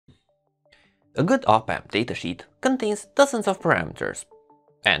A good op-amp datasheet contains dozens of parameters,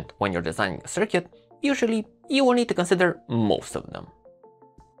 and when you're designing a circuit, usually you will need to consider most of them.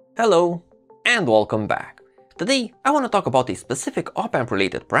 Hello, and welcome back. Today I want to talk about a specific op-amp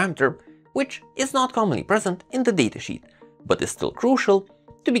related parameter which is not commonly present in the datasheet, but is still crucial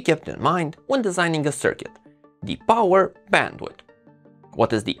to be kept in mind when designing a circuit: the power bandwidth.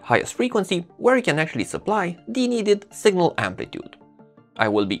 What is the highest frequency where you can actually supply the needed signal amplitude? I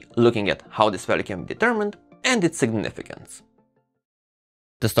will be looking at how this value can be determined and its significance.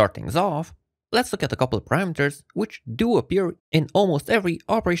 To start things off, let's look at a couple of parameters which do appear in almost every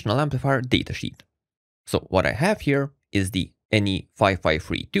operational amplifier datasheet. So what I have here is the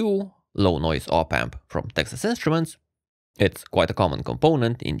NE5532 low noise op-amp from Texas Instruments. It's quite a common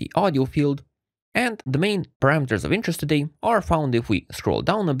component in the audio field, and the main parameters of interest today are found if we scroll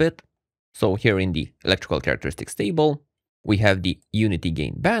down a bit. So here in the electrical characteristics table, we have the unity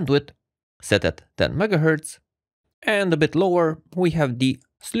gain bandwidth set at 10 MHz, and a bit lower we have the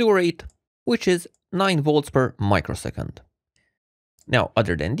slew rate, which is 9 volts per microsecond. Now,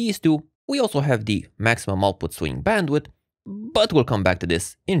 other than these two, we also have the maximum output swing bandwidth, but we'll come back to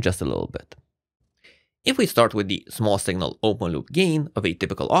this in just a little bit. If we start with the small signal open loop gain of a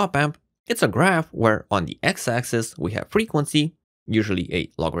typical op-amp, it's a graph where on the x-axis we have frequency, usually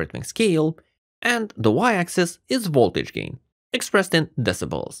a logarithmic scale, and the y-axis is voltage gain, expressed in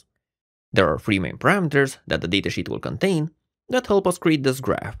decibels. There are three main parameters that the datasheet will contain that help us create this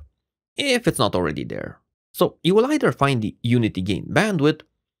graph, if it's not already there. So you will either find the unity gain bandwidth,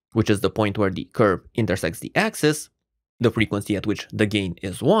 which is the point where the curve intersects the axis, the frequency at which the gain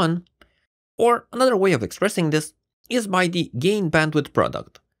is 1, or another way of expressing this is by the gain bandwidth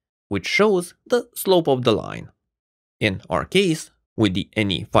product, which shows the slope of the line. In our case, with the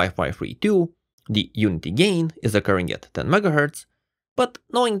NE5532, the unity gain is occurring at 10 MHz, but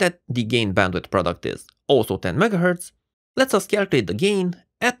knowing that the gain bandwidth product is also 10 MHz, lets us calculate the gain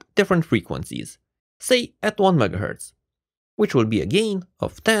at different frequencies, say at 1 MHz, which will be a gain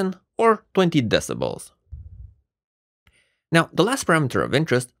of 10 or 20 decibels. Now, the last parameter of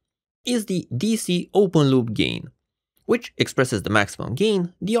interest is the DC open loop gain, which expresses the maximum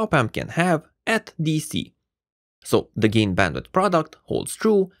gain the op-amp can have at DC. So the gain bandwidth product holds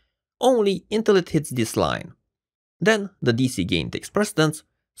true only until it hits this line. Then the DC gain takes precedence,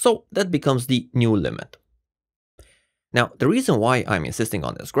 so that becomes the new limit. Now, the reason why I'm insisting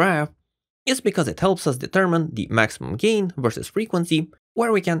on this graph is because it helps us determine the maximum gain versus frequency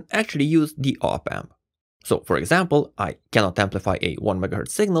where we can actually use the op-amp. So for example, I cannot amplify a 1 MHz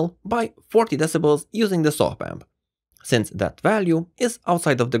signal by 40 decibels using this op-amp, since that value is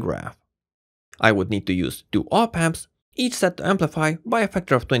outside of the graph. I would need to use two op-amps, each set to amplify by a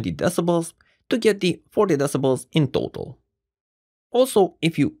factor of 20 decibels to get the 40 decibels in total. Also,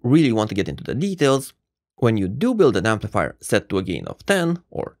 if you really want to get into the details, when you do build an amplifier set to a gain of 10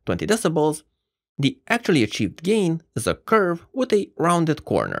 or 20 decibels, the actually achieved gain is a curve with a rounded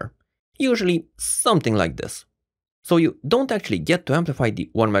corner, usually something like this. So you don't actually get to amplify the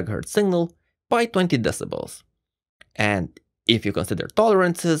 1 MHz signal by 20 decibels. And if you consider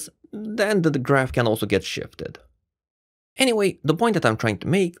tolerances, then the graph can also get shifted. Anyway, the point that I'm trying to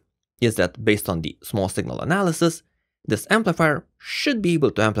make is that based on the small signal analysis, this amplifier should be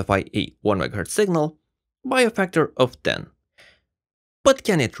able to amplify a 1 MHz signal by a factor of 10. But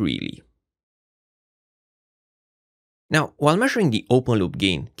can it really? Now, while measuring the open loop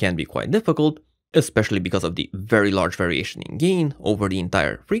gain can be quite difficult, especially because of the very large variation in gain over the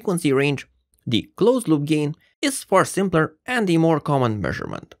entire frequency range, the closed loop gain is far simpler and a more common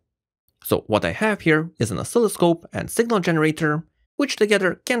measurement. So what I have here is an oscilloscope and signal generator, which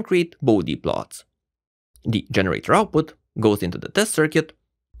together can create Bode plots. The generator output goes into the test circuit,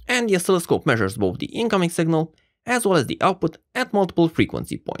 and the oscilloscope measures both the incoming signal as well as the output at multiple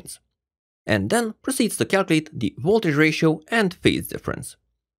frequency points, and then proceeds to calculate the voltage ratio and phase difference.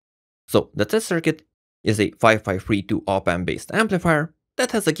 So the test circuit is a 5532 op-amp based amplifier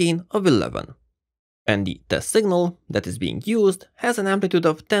that has a gain of 11. And the test signal that is being used has an amplitude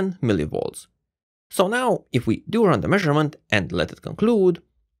of 10 millivolts. So now, if we do run the measurement and let it conclude,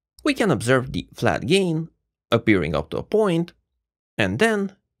 we can observe the flat gain appearing up to a point, and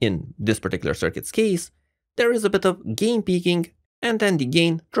then, in this particular circuit's case, there is a bit of gain peaking, and then the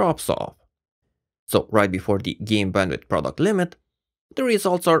gain drops off. So right before the gain bandwidth product limit, the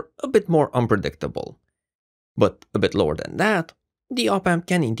results are a bit more unpredictable. But a bit lower than that, the op-amp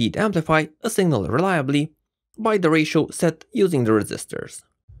can indeed amplify a signal reliably by the ratio set using the resistors.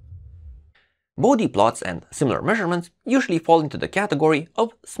 Bode plots and similar measurements usually fall into the category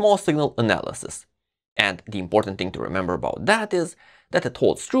of small signal analysis. And the important thing to remember about that is that it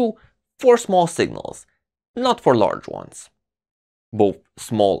holds true for small signals, not for large ones. Both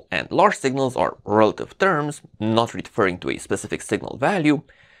small and large signals are relative terms, not referring to a specific signal value,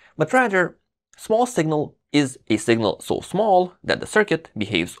 but rather, small signal is a signal so small that the circuit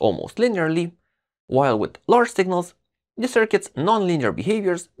behaves almost linearly, while with large signals, the circuit's nonlinear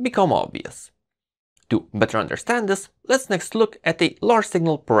behaviors become obvious. To better understand this, let's next look at a large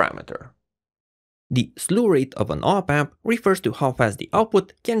signal parameter. The slew rate of an op-amp refers to how fast the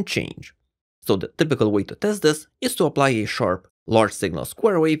output can change. So the typical way to test this is to apply a sharp large signal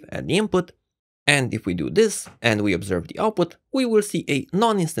square wave at the input, and if we do this and we observe the output, we will see a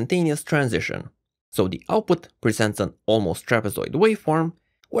non-instantaneous transition. So the output presents an almost trapezoid waveform,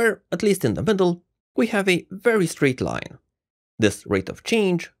 where, at least in the middle, we have a very straight line. This rate of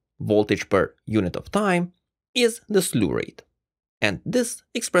change, voltage per unit of time, is the slew rate. And this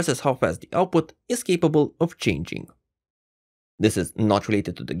expresses how fast the output is capable of changing. This is not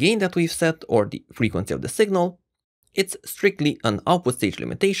related to the gain that we've set or the frequency of the signal. It's strictly an output stage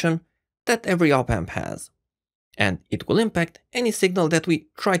limitation that every op-amp has, and it will impact any signal that we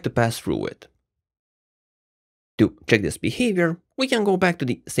try to pass through it. To check this behavior, we can go back to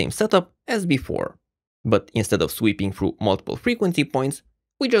the same setup as before, but instead of sweeping through multiple frequency points,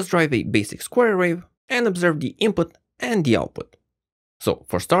 we just drive a basic square wave and observe the input and the output. So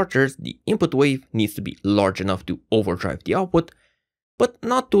for starters, the input wave needs to be large enough to overdrive the output, but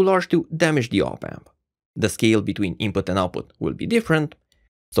not too large to damage the op-amp. The scale between input and output will be different,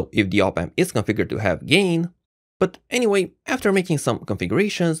 so if the op-amp is configured to have gain, but anyway, after making some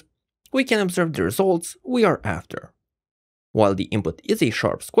configurations, we can observe the results we are after. While the input is a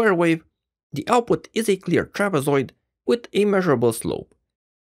sharp square wave, the output is a clear trapezoid with a measurable slope.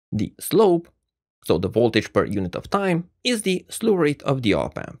 The slope, so the voltage per unit of time, is the slew rate of the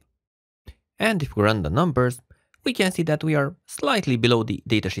op-amp. And if we run the numbers, we can see that we are slightly below the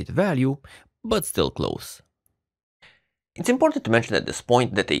datasheet value, but still close. It's important to mention at this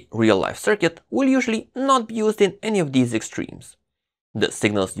point that a real-life circuit will usually not be used in any of these extremes. The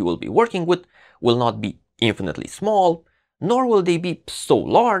signals you will be working with will not be infinitely small, nor will they be so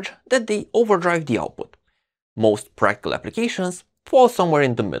large that they overdrive the output. Most practical applications fall somewhere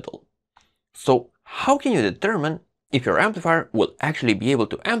in the middle. So how can you determine if your amplifier will actually be able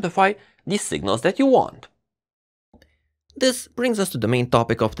to amplify the signals that you want? This brings us to the main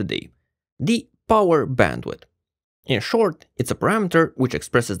topic of today, the power bandwidth. In short, it's a parameter which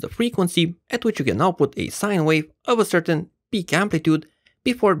expresses the frequency at which you can output a sine wave of a certain peak amplitude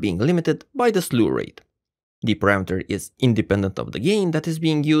before being limited by the slew rate. The parameter is independent of the gain that is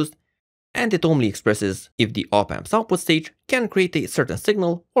being used, and it only expresses if the op-amp's output stage can create a certain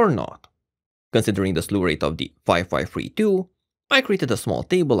signal or not. Considering the slew rate of the 5532, I created a small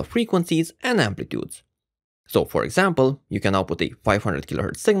table of frequencies and amplitudes. So for example, you can output a 500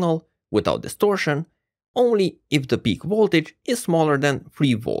 kHz signal without distortion only if the peak voltage is smaller than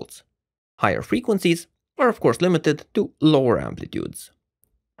 3 volts. Higher frequencies are of course limited to lower amplitudes.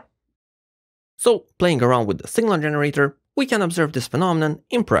 So playing around with the signal generator, we can observe this phenomenon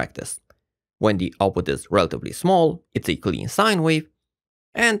in practice. When the output is relatively small, it's a clean sine wave,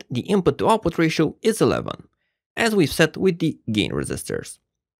 and the input to output ratio is 11, as we've set with the gain resistors.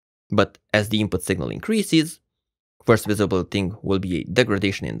 But as the input signal increases, first visible thing will be a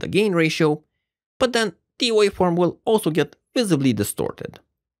degradation in the gain ratio, but then the waveform will also get visibly distorted.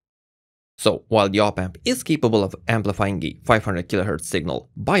 So while the op-amp is capable of amplifying a 500 kHz signal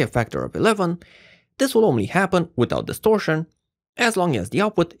by a factor of 11, this will only happen without distortion, as long as the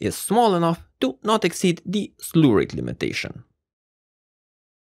output is small enough to not exceed the slew rate limitation.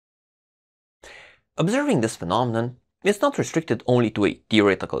 Observing this phenomenon is not restricted only to a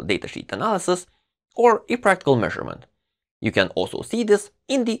theoretical datasheet analysis or a practical measurement. You can also see this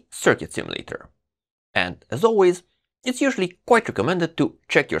in the circuit simulator. And as always, it's usually quite recommended to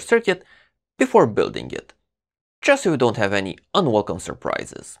check your circuit before building it, just so you don't have any unwelcome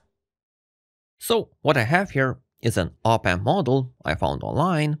surprises. So what I have here is an op-amp model I found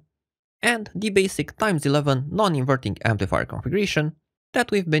online, and the basic ×11 non-inverting amplifier configuration that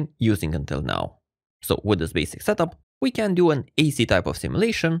we've been using until now. So with this basic setup, we can do an AC type of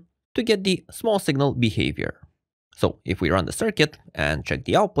simulation to get the small signal behavior. So if we run the circuit and check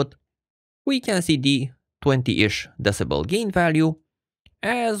the output, we can see the 20-ish decibel gain value,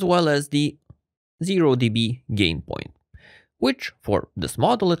 as well as the 0 dB gain point, which for this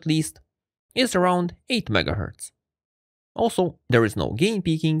model at least is around 8 MHz. Also, there is no gain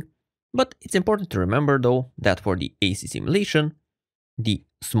peaking, but it's important to remember though that for the AC simulation, the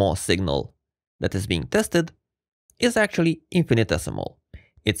small signal that is being tested is actually infinitesimal.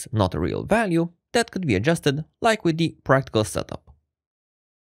 It's not a real value that could be adjusted like with the practical setup.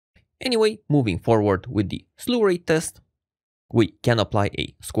 Anyway, moving forward with the slew rate test, we can apply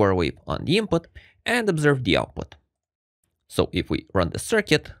a square wave on the input and observe the output. So if we run the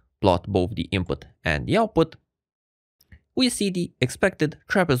circuit, plot both the input and the output, we see the expected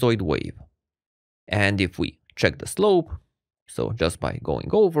trapezoid wave. And if we check the slope, so just by going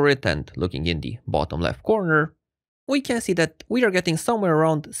over it and looking in the bottom left corner, we can see that we are getting somewhere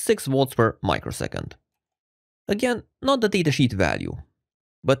around 6 volts per microsecond. Again, not the datasheet value.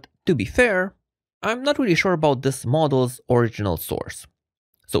 But to be fair, I'm not really sure about this model's original source.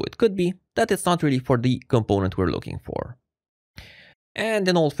 So it could be that it's not really for the component we're looking for. And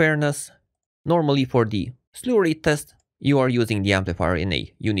in all fairness, normally for the slew rate test, you are using the amplifier in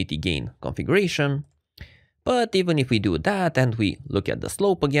a unity gain configuration. But even if we do that and we look at the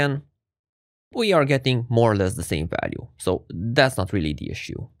slope again, we are getting more or less the same value. So that's not really the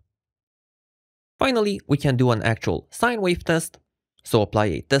issue. Finally, we can do an actual sine wave test. So apply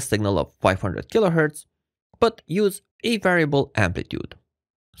a test signal of 500 kHz, but use a variable amplitude.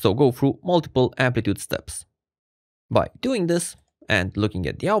 So go through multiple amplitude steps. By doing this and looking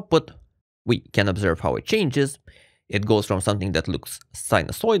at the output, we can observe how it changes. It goes from something that looks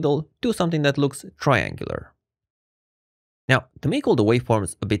sinusoidal to something that looks triangular. Now, to make all the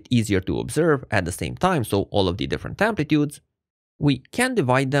waveforms a bit easier to observe at the same time, so all of the different amplitudes, we can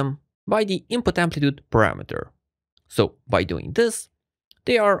divide them by the input amplitude parameter. So by doing this,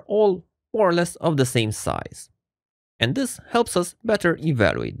 they are all more or less of the same size. And this helps us better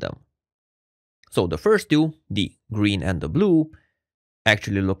evaluate them. So the first two, the green and the blue,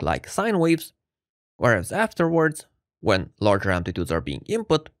 actually look like sine waves, whereas afterwards, when larger amplitudes are being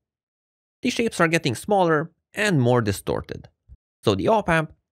input, the shapes are getting smaller and more distorted. So the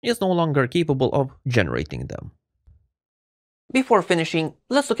op-amp is no longer capable of generating them. Before finishing,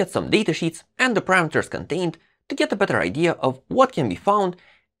 let's look at some datasheets and the parameters contained to get a better idea of what can be found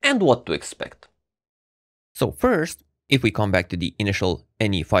and what to expect. So first, if we come back to the initial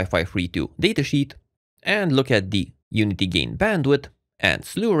NE5532 datasheet and look at the unity gain bandwidth and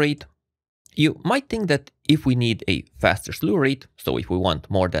slew rate, you might think that if we need a faster slew rate, so if we want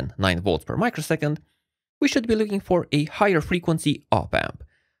more than 9 volts per microsecond, we should be looking for a higher frequency op-amp,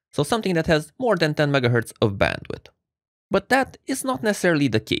 so something that has more than 10 MHz of bandwidth. But that is not necessarily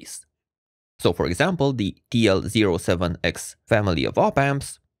the case. So for example, the TL07X family of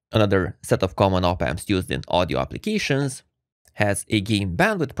op-amps, another set of common op-amps used in audio applications, has a gain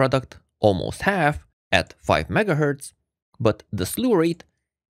bandwidth product almost half at 5 MHz, but the slew rate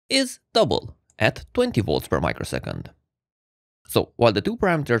is double at 20 volts per microsecond. So while the two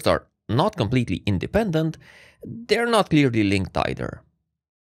parameters are not completely independent, they're not clearly linked either.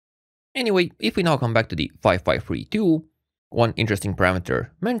 Anyway, if we now come back to the 5532, one interesting parameter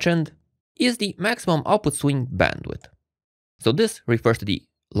mentioned is the maximum output swing bandwidth. So this refers to the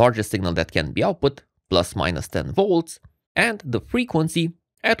largest signal that can be output, plus minus 10 volts, and the frequency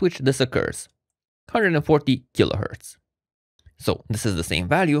at which this occurs, 140 kHz. So this is the same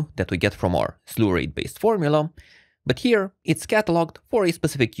value that we get from our slew rate based formula, but here it's cataloged for a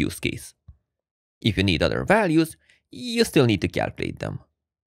specific use case. If you need other values, you still need to calculate them.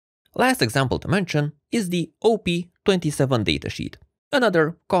 Last example to mention is the OP27 datasheet,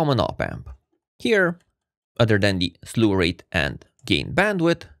 another common op-amp. Here, other than the slew rate and gain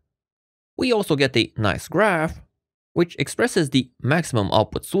bandwidth, we also get a nice graph which expresses the maximum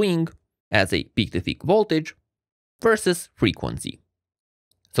output swing as a peak-to-peak voltage versus frequency.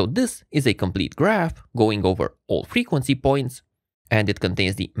 So this is a complete graph going over all frequency points, and it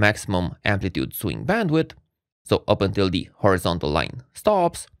contains the maximum amplitude swing bandwidth, so up until the horizontal line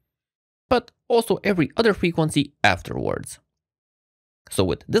stops, but also every other frequency afterwards. So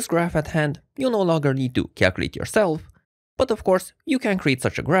with this graph at hand, you no longer need to calculate yourself, but of course you can create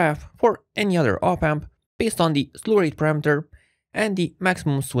such a graph for any other op-amp based on the slew rate parameter and the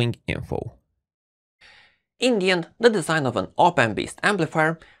maximum swing info. In the end, the design of an op-amp based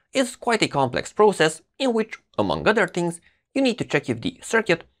amplifier is quite a complex process in which, among other things, you need to check if the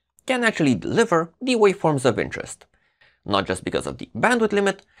circuit can actually deliver the waveforms of interest, not just because of the bandwidth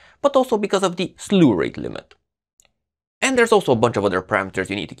limit, but also because of the slew rate limit. And there's also a bunch of other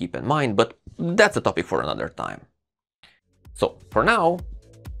parameters you need to keep in mind, but that's a topic for another time. So for now,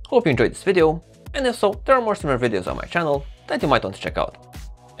 hope you enjoyed this video, and if so, there are more similar videos on my channel that you might want to check out.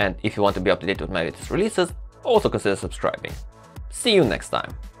 And if you want to be up to date with my latest releases, also consider subscribing. See you next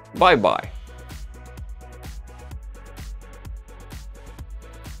time. Bye bye.